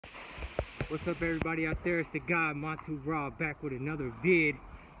What's up, everybody out there? It's the guy Montu-Ra back with another vid.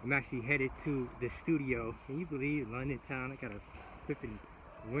 I'm actually headed to the studio. Can you believe London town? I got a flipping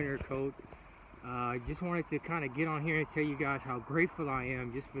winter coat. Just wanted to kind of get on here and tell you guys how grateful I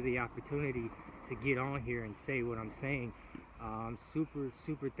am just for the opportunity to get on here and say what I'm saying. I'm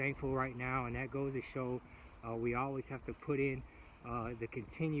super thankful right now, and that goes to show we always have to put in the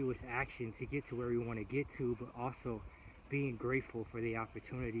continuous action to get to where we want to get to, but also being grateful for the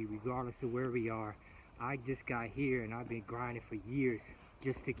opportunity regardless of where we are. I just got here and I've been grinding for years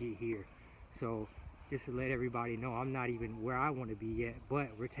just to get here. So just to let everybody know, I'm not even where I want to be yet, but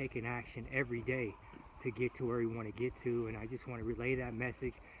we're taking action every day to get to where we want to get to. And I just want to relay that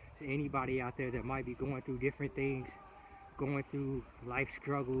message to anybody out there that might be going through different things, going through life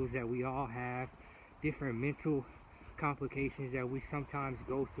struggles that we all have, different mental complications that we sometimes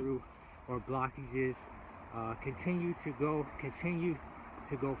go through, or blockages. Continue to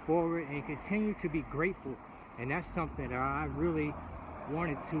go forward and continue to be grateful. And that's something that I really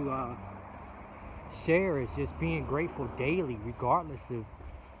wanted to share, is just being grateful daily, regardless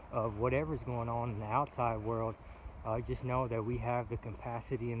of whatever's going on in the outside world. Just know that we have the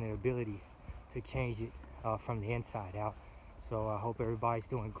capacity and the ability to change it from the inside out. So I hope everybody's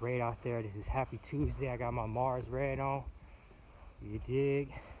doing great out there. This is Happy Tuesday. I got my Mars red on. You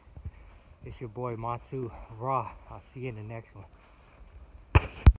dig? It's your boy Montu-Ra. I'll see you in the next one.